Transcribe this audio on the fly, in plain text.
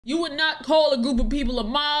You would not call a group of people a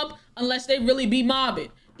mob unless they really be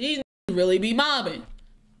mobbing. These really be mobbing.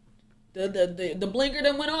 The blinker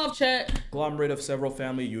that went off, chat. Conglomerate of several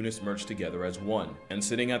family units merged together as one, and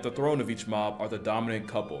sitting at the throne of each mob are the dominant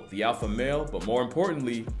couple, the alpha male, but more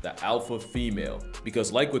importantly, the alpha female.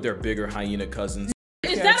 Because like with their bigger hyena cousins,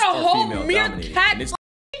 is that a whole meerkat?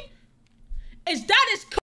 Is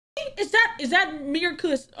that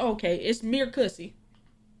meerkat? Okay, it's meerkussy.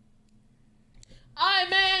 Alright,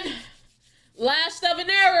 man. Last of an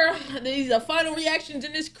era. These are final reactions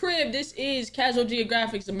in this crib. This is Casual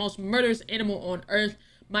Geographic's the most murderous animal on earth.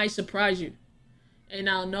 Might surprise you. And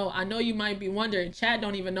I know you might be wondering. Chat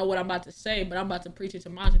don't even know what I'm about to say, but I'm about to preach it to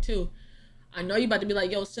Maja too. I know you about to be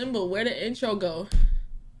like, yo, Simba, where the intro go?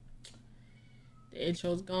 The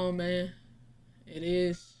intro's gone, man. It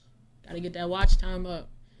is. Gotta get that watch time up.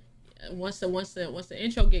 Once the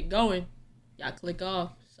intro get going, y'all click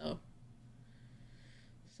off. So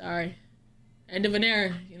sorry. End of an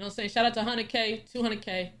era. You know what I'm saying? Shout out to 100K,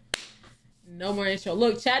 200K. No more intro.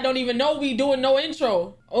 Look, chat don't even know we doing no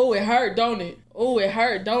intro. Oh, it hurt, don't it? Oh, it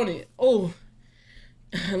hurt, don't it? Oh.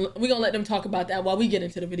 We gonna let them talk about that while we get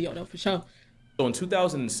into the video though, for sure. So in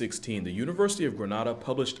 2016, the University of Granada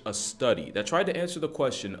published a study that tried to answer the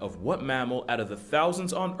question of what mammal out of the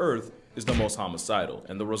thousands on Earth is the most homicidal.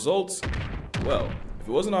 And the results, well, if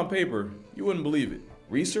it wasn't on paper, you wouldn't believe it.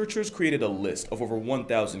 Researchers created a list of over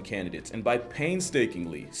 1,000 candidates, and by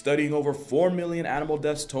painstakingly studying over 4 million animal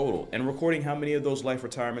deaths total and recording how many of those life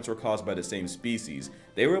retirements were caused by the same species,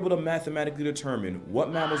 they were able to mathematically determine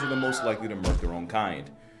what mammals are the most likely to murk their own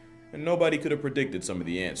kind. And nobody could have predicted some of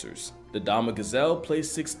the answers. The Dama gazelle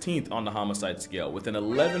placed 16th on the homicide scale with an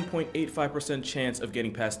 11.85% chance of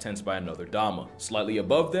getting past tense by another Dama. Slightly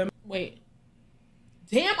above them. Wait.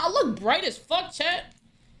 Damn, I look bright as fuck, chat.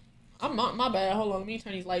 My bad. Hold on, let me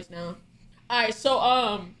turn these lights down. Alright, so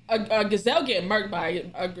a gazelle getting murked by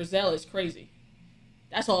a gazelle is crazy.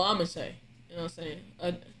 That's all I'm gonna say. You know what I'm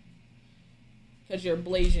saying? Cause you're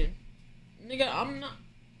blazing. Nigga, I'm not.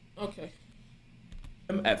 Okay.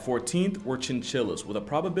 At 14th were chinchillas, with a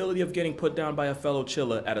probability of getting put down by a fellow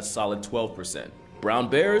chilla at a solid 12%. Brown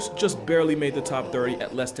bears just barely made the top 30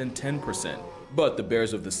 at less than 10%. But the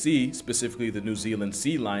bears of the sea, specifically the New Zealand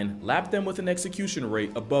sea lion, lapped them with an execution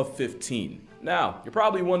rate above 15. Now, you're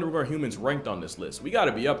probably wondering where humans ranked on this list. We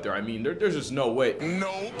gotta be up there. I mean, there's just no way.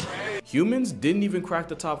 No. Humans didn't even crack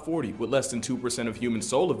the top 40, with less than 2% of human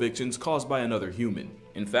soul evictions caused by another human.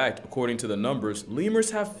 In fact, according to the numbers,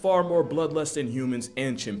 lemurs have far more bloodlust than humans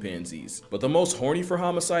and chimpanzees. But the most horny for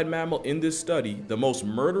homicide mammal in this study, the most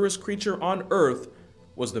murderous creature on Earth,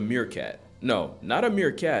 was the meerkat. No, not a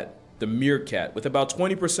meerkat. The meerkat, with about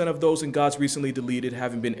 20% of those in Gods Recently Deleted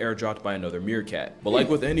having been airdropped by another meerkat. But like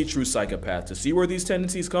with any true psychopath, to see where these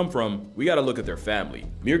tendencies come from, we gotta look at their family.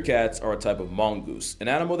 Meerkats are a type of mongoose, an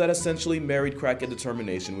animal that essentially married crack and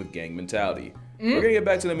determination with gang mentality. We're gonna get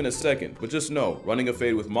back to them in a second, but just know, running a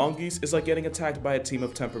fade with mongoose is like getting attacked by a team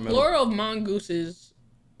of temperamental— Plural of mongooses,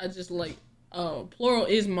 I just like, plural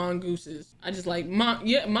is mongooses. I just like,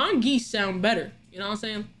 mongoose sound better, you know what I'm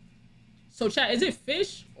saying? So chat, is it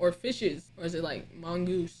fish or fishes? Or is it like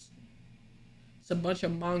mongoose? It's a bunch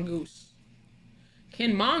of mongoose.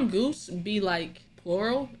 Can mongoose be like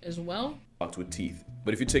plural as well? With teeth.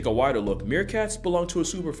 But if you take a wider look, meerkats belong to a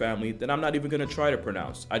superfamily that I'm not even gonna try to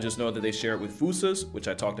pronounce. I just know that they share it with fusas, which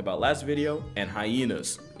I talked about last video, and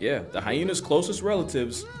hyenas. Yeah, the hyenas' closest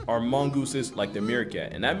relatives are mongooses like the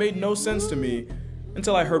meerkat, and that made no sense to me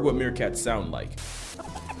until I heard what meerkats sound like.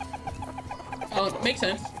 Oh, makes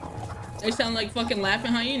sense. They sound like fucking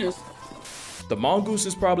laughing hyenas. The mongoose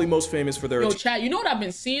is probably most famous for their— Yo, chat, you know what I've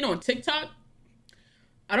been seeing on TikTok?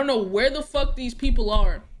 I don't know where the fuck these people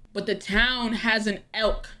are, but the town has an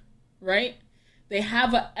elk, right? They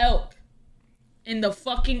have an elk, and the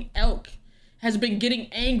fucking elk has been getting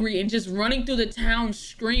angry and just running through the town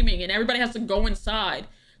screaming, and everybody has to go inside.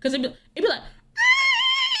 Cause it'd be like,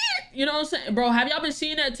 you know what I'm saying? Bro, have y'all been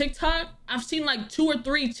seeing that TikTok? I've seen like 2 or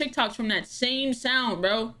 3 TikToks from that same sound,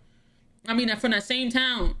 bro. I mean, from that same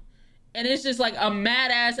town. And it's just like a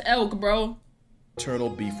mad ass elk, bro. Eternal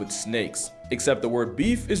beef with snakes. Except the word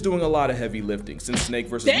beef is doing a lot of heavy lifting, since snake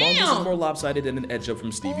versus mongoose is more lopsided than an edge up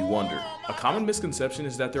from Stevie Wonder. A common misconception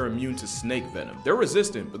is that they're immune to snake venom. They're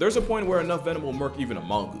resistant, but there's a point where enough venom will murk even a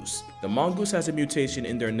mongoose. The mongoose has a mutation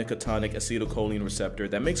in their nicotinic acetylcholine receptor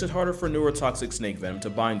that makes it harder for neurotoxic snake venom to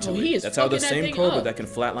bind to it. That's how the same cobra that can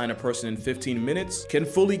flatline a person in 15 minutes can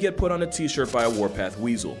fully get put on a t-shirt by a warpath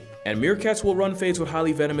weasel. And meerkats will run fades with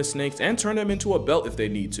highly venomous snakes and turn them into a belt if they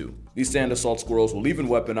need to. These sand assault squirrels will even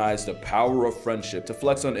weaponize the power of friendship to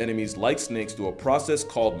flex on enemies like snakes through a process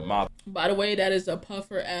called mob. By the way, that is a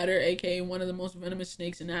puffer adder, aka one of the most venomous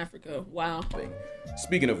snakes in Africa. Wow.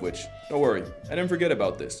 Speaking of which, don't worry, I didn't forget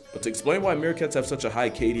about this. But to explain why meerkats have such a high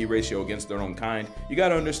KD ratio against their own kind, you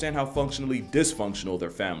gotta understand how functionally dysfunctional their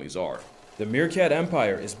families are. The meerkat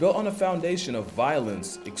empire is built on a foundation of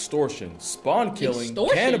violence, extortion, spawn killing,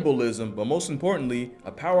 cannibalism, but most importantly,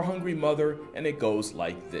 a power-hungry mother, and it goes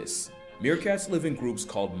like this. Meerkats live in groups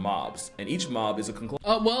called mobs, and each mob is a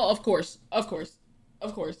conglomerate. Well, of course.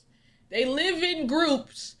 They live in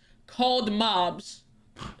groups called mobs.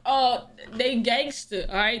 They gangster,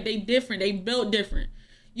 alright? They different. They built different.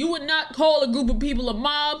 You would not call a group of people a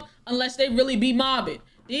mob unless they really be mobbing.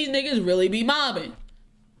 These niggas really be mobbing.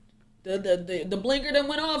 The blinker that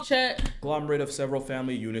went off, chat. Conglomerate of several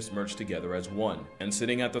family units merged together as one. And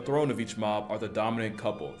sitting at the throne of each mob are the dominant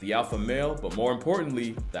couple, the alpha male, but more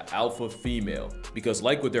importantly, the alpha female. Because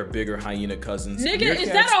like with their bigger hyena cousins, nigga, is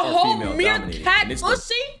that a whole meerkat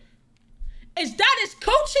pussy? Is that his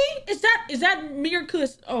coochie? Is that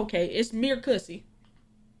meerkuss? Okay, it's meerkussy.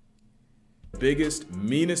 Biggest,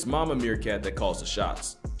 meanest mama meerkat that calls the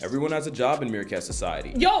shots. Everyone has a job in meerkat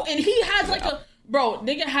society. Yo, and he has like a, bro,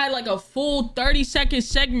 nigga had like a full 30-second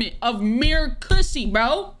segment of meerkussy,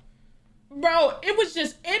 bro. Bro, it was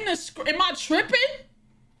just in the script. Am I tripping?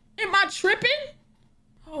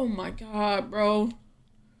 Oh my God, bro.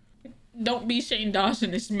 Don't be Shane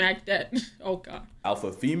Dawson and smack that. Oh God.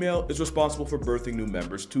 Alpha female is responsible for birthing new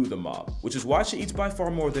members to the mob, which is why she eats by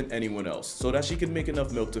far more than anyone else, so that she can make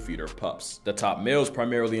enough milk to feed her pups. The top male is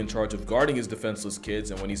primarily in charge of guarding his defenseless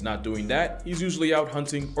kids, and when he's not doing that, he's usually out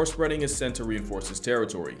hunting or spreading his scent to reinforce his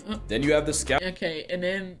territory. Then you have the scout. Okay, and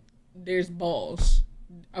then there's balls.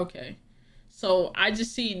 Okay. So I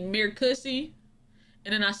just seen meerkussy,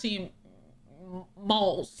 and then I seen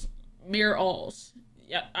malls, mere-alls.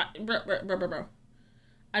 Yeah, bro.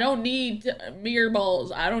 I don't need mirror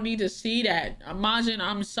balls. I don't need to see that. Imagine,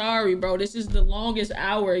 I'm sorry, bro. This is the longest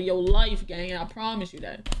hour of your life, gang. I promise you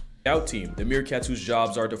that. Scout team, the meerkats whose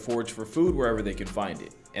jobs are to forage for food wherever they can find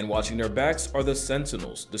it. And watching their backs are the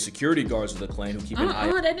sentinels, the security guards of the clan who keep an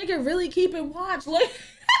eye. That nigga really keeping watch. Look,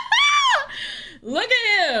 look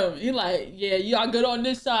at him. He like, yeah, y'all good on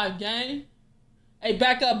this side, gang. Hey,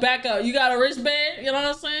 back up. You got a wristband? You know what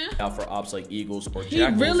I'm saying? Out for ops like eagles or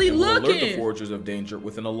jackals, really and will alert the looking. foragers of danger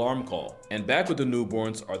with an alarm call. And back with the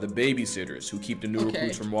newborns are the babysitters who keep the new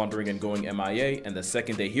recruits from wandering and going MIA, and the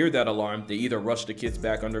second they hear that alarm, they either rush the kids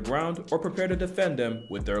back underground or prepare to defend them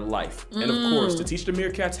with their life. And of course, to teach the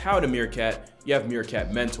meerkats how to meerkat, you have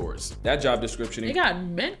meerkat mentors. That job description... They got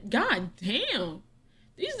God damn.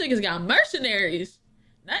 These niggas got mercenaries.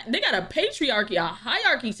 They got a patriarchy, a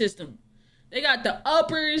hierarchy system. They got the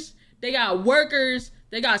uppers, they got workers,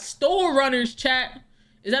 they got store runners, chat.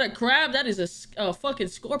 Is that a crab? That is a fucking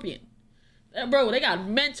scorpion. Bro, they got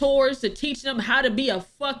mentors to teach them how to be a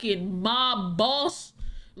fucking mob boss.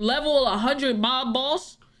 Level 100 mob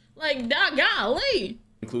boss. Like, that golly.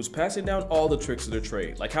 Includes passing down all the tricks of their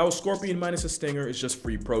trade, like how a scorpion minus a stinger is just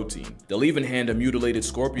free protein. They'll even hand a mutilated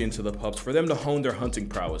scorpion to the pups for them to hone their hunting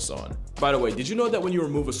prowess on. By the way, did you know that when you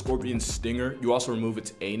remove a scorpion's stinger, you also remove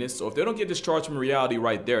its anus? So if they don't get discharged from reality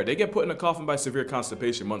right there, they get put in a coffin by severe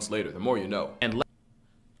constipation months later, the more you know. And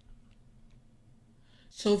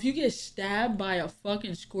so if you get stabbed by a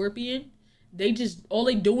fucking scorpion, all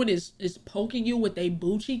they doing is poking you with a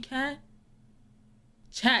Bucci cat?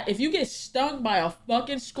 Chat, if you get stung by a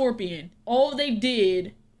fucking scorpion, all they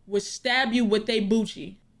did was stab you with a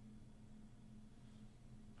Bucci.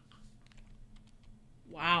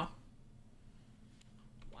 Wow.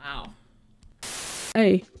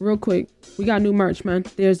 Hey, real quick, we got new merch, man.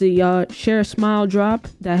 There's the Share a Smile drop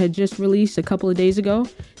that had just released a couple of days ago.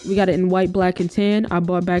 We got it in white, black, and tan. I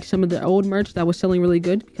bought back some of the old merch that was selling really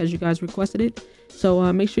good because you guys requested it.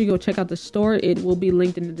 So make sure you go check out the store. It will be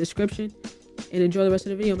linked in the description. And enjoy the rest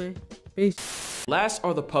of the video, man. Peace. Last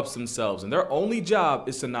are the pups themselves, and their only job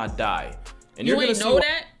is to not die. And you ain't know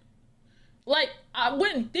that? Like, I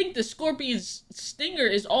wouldn't think the scorpion's stinger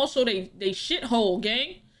is also they shithole,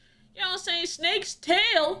 gang. You know what I'm saying? Snake's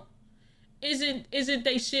tail isn't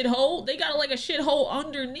they shithole. They got like a shithole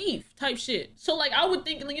underneath type shit. So like I would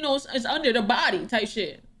think, you know, it's under the body type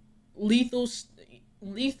shit. Lethal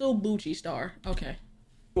Bucci star. Okay.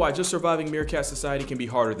 Why just surviving meerkat society can be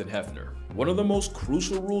harder than Hefner. One of the most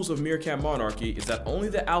crucial rules of meerkat monarchy is that only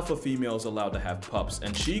the alpha female is allowed to have pups,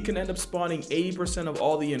 and she can end up spawning 80% of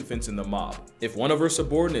all the infants in the mob. If one of her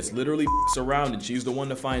subordinates literally f***s around and she's the one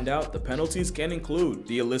to find out, the penalties can include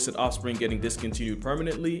the illicit offspring getting discontinued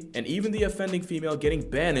permanently, and even the offending female getting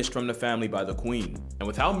banished from the family by the queen. And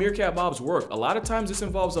with how meerkat mobs work, a lot of times this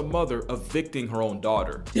involves a mother evicting her own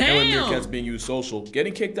daughter. Damn. And when meerkats being used social,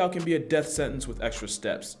 getting kicked out can be a death sentence with extra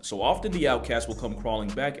steps. So often the outcast will come crawling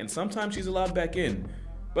back, and sometimes she's allowed back in,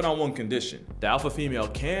 but on one condition. The alpha female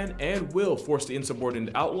can and will force the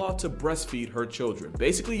insubordinate outlaw to breastfeed her children,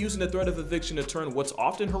 basically using the threat of eviction to turn what's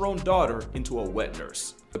often her own daughter into a wet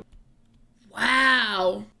nurse.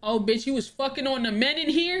 Wow. Oh, bitch, you was fucking on the men in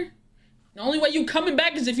here? The only way you coming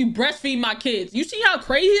back is if you breastfeed my kids. You see how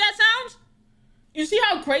crazy that sounds? You see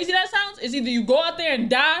how crazy that sounds? It's either you go out there and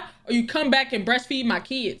die, or you come back and breastfeed my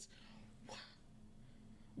kids.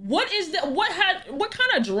 What is that? What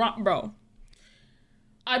kind of drop, bro?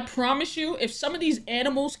 I promise you, if some of these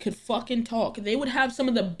animals could fucking talk, they would have some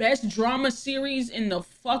of the best drama series in the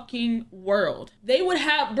fucking world. They would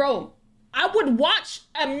have, bro, I would watch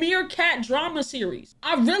a meerkat drama series.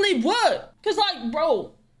 I really would. Cause like,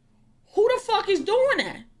 bro, who the fuck is doing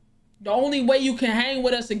that? The only way you can hang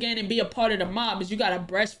with us again and be a part of the mob is you gotta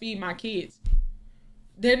breastfeed my kids.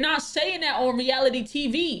 They're not saying that on reality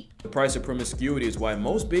TV. The price of promiscuity is why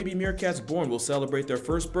most baby meerkats born will celebrate their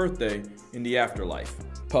first birthday in the afterlife.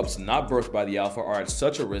 Pups not birthed by the alpha are at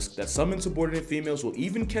such a risk that some insubordinate females will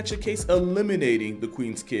even catch a case eliminating the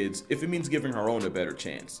queen's kids if it means giving her own a better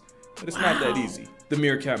chance. But it's not that easy. The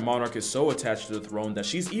meerkat monarch is so attached to the throne that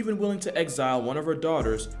she's even willing to exile one of her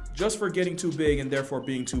daughters just for getting too big and therefore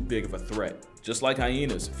being too big of a threat. Just like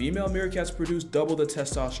hyenas, female meerkats produce double the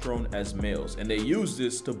testosterone as males, and they use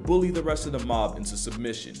this to bully the rest of the mob into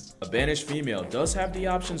submission. A banished female does have the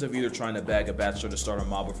options of either trying to bag a bachelor to start a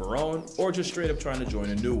mob of her own, or just straight up trying to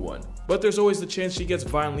join a new one. But there's always the chance she gets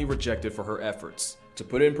violently rejected for her efforts. To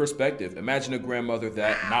put it in perspective, imagine a grandmother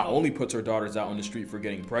that not only puts her daughters out on the street for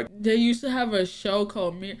getting pregnant. They used to have a show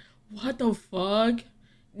called What the fuck?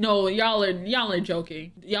 No, y'all are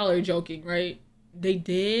joking. Y'all are joking, right? They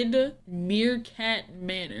did Meerkat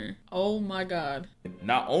Manor. Oh my god.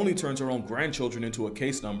 Not only turns her own grandchildren into a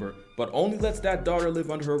case number, but only lets that daughter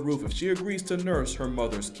live under her roof if she agrees to nurse her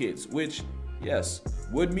mother's kids, which, yes,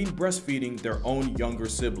 would mean breastfeeding their own younger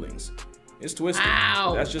siblings. It's twisted.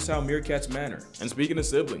 Ow. That's just how meerkats manner. And speaking of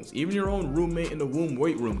siblings, even your own roommate in the womb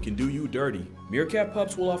weight room can do you dirty. Meerkat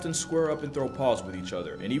pups will often square up and throw paws with each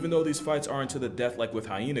other, and even though these fights aren't to the death like with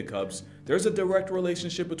hyena cubs, there's a direct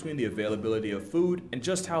relationship between the availability of food and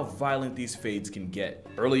just how violent these fades can get.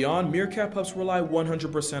 Early on, meerkat pups rely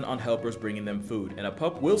 100% on helpers bringing them food, and a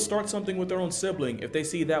pup will start something with their own sibling if they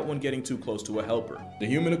see that one getting too close to a helper. The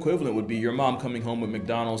human equivalent would be your mom coming home with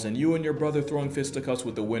McDonald's and you and your brother throwing fisticuffs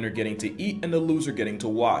with the winner getting to eat and the loser getting to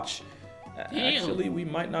watch. Damn. Actually, we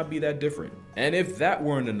might not be that different. And if that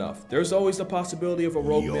weren't enough, there's always the possibility of a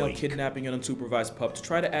rogue male kidnapping an unsupervised pup to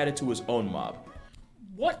try to add it to his own mob.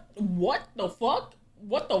 What the fuck?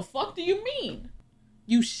 What the fuck do you mean?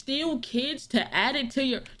 You steal kids to add it to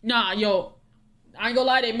your... Nah, yo. I ain't gonna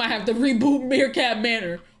lie, they might have to reboot Meerkat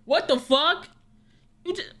Manor. What the fuck?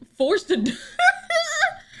 You just forced to...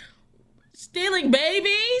 Stealing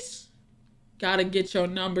babies? Gotta get your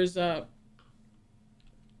numbers up.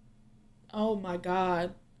 Oh my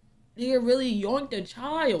god. Nigga really yoinked a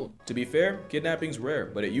child. To be fair, kidnapping's rare,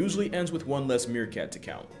 but it usually ends with one less meerkat to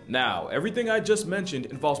count. Now, everything I just mentioned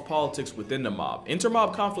involves politics within the mob.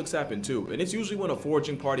 Inter-mob conflicts happen too, and it's usually when a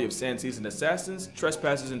foraging party of sand-seasoned assassins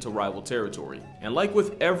trespasses into rival territory. And like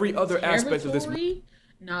with every other aspect of this...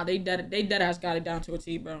 Nah, they deadass got it down to a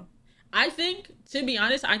T, bro. I think, to be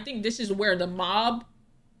honest, I think this is where the mob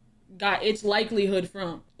got its likelihood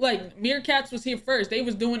from. Like, meerkats was here first. They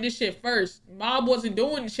was doing this shit first. Mob wasn't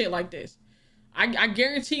doing shit like this. I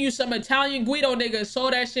guarantee you some Italian Guido niggas saw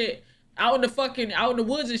that shit out in the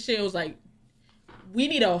woods and shit. It was like, we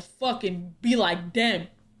need to fucking be like them.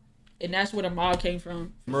 And that's where the mob came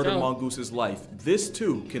from. Murder Mongoose's life. This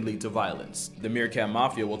too can lead to violence. The meerkat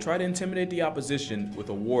mafia will try to intimidate the opposition with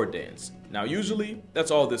a war dance. Now usually, that's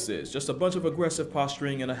all this is, just a bunch of aggressive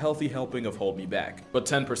posturing and a healthy helping of hold me back. But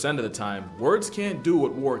 10% of the time, words can't do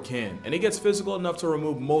what war can, and it gets physical enough to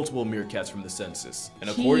remove multiple meerkats from the census. And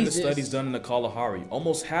according to studies done in the Kalahari,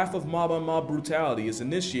 almost half of mob-on-mob brutality is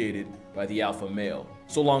initiated by the alpha male.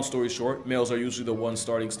 So long story short, males are usually the ones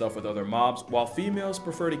starting stuff with other mobs, while females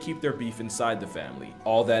prefer to keep their beef inside the family.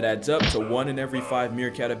 All that adds up to 1 in every 5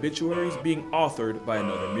 meerkat obituaries being authored by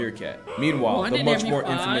another meerkat. Meanwhile, the much more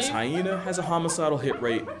infamous hyena has a homicidal hit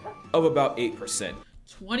rate of about 8%.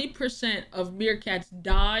 20% of meerkats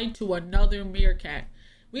die to another meerkat.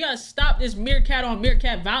 We gotta stop this meerkat on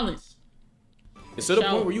meerkat violence. It's to the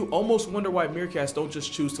point where you almost wonder why meerkats don't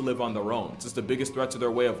just choose to live on their own, since the biggest threat to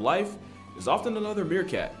their way of life is often another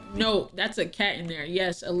meerkat. No, that's a cat in there.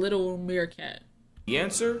 Yes, a little meerkat. The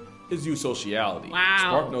answer is eusociality. Wow.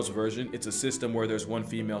 SparkNote's version, it's a system where there's one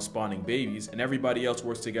female spawning babies and everybody else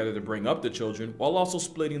works together to bring up the children while also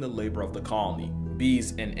splitting the labor of the colony.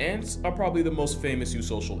 Bees and ants are probably the most famous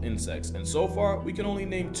eusocial insects, and so far we can only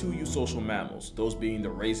name 2 eusocial mammals, those being the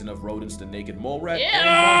raisin of rodents, the naked mole rat,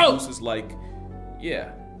 and mongooses like,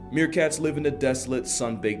 yeah. Meerkats live in the desolate,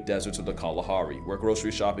 sun-baked deserts of the Kalahari, where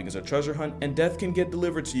grocery shopping is a treasure hunt and death can get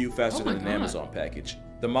delivered to you faster than an Amazon package.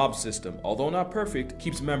 The mob system, although not perfect,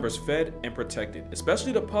 keeps members fed and protected,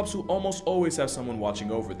 especially the pups who almost always have someone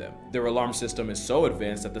watching over them. Their alarm system is so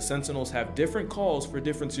advanced that the sentinels have different calls for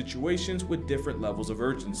different situations with different levels of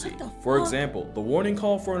urgency. For example, the warning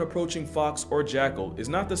call for an approaching fox or jackal is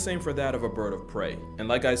not the same for that of a bird of prey. And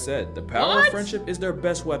like I said, the power of friendship is their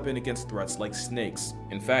best weapon against threats like snakes.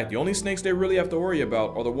 In fact, the only snakes they really have to worry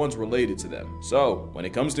about are the ones related to them. So, when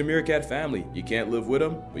it comes to meerkat family, you can't live with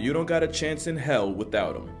them, but you don't got a chance in hell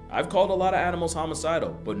without them. I've called a lot of animals homicidal,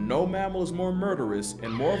 but no mammal is more murderous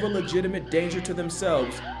and more of a legitimate danger to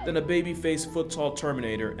themselves than a baby-faced foot-tall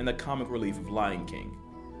Terminator and the comic relief of Lion King.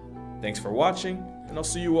 Thanks for watching, and I'll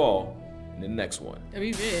see you all in the next one. That'd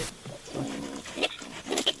be big.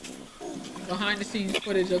 Behind the scenes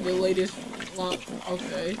footage of the latest launch.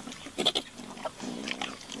 Okay.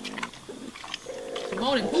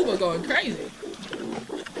 Timon and Pumbaa going crazy.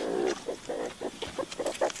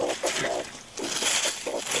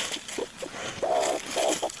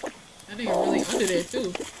 That nigga really under there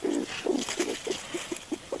too.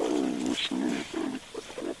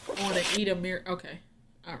 I want to eat a mirror. Okay.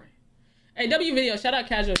 Alright. Hey, W video, shout out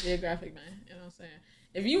Casual Geographic, man. You know what I'm saying?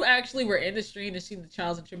 If you actually were in the stream and seen the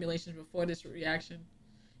trials and tribulations before this reaction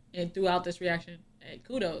and throughout this reaction, hey,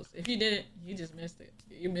 kudos. If you didn't, you just missed it.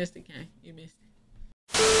 You missed it, Kang. You missed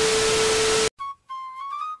it.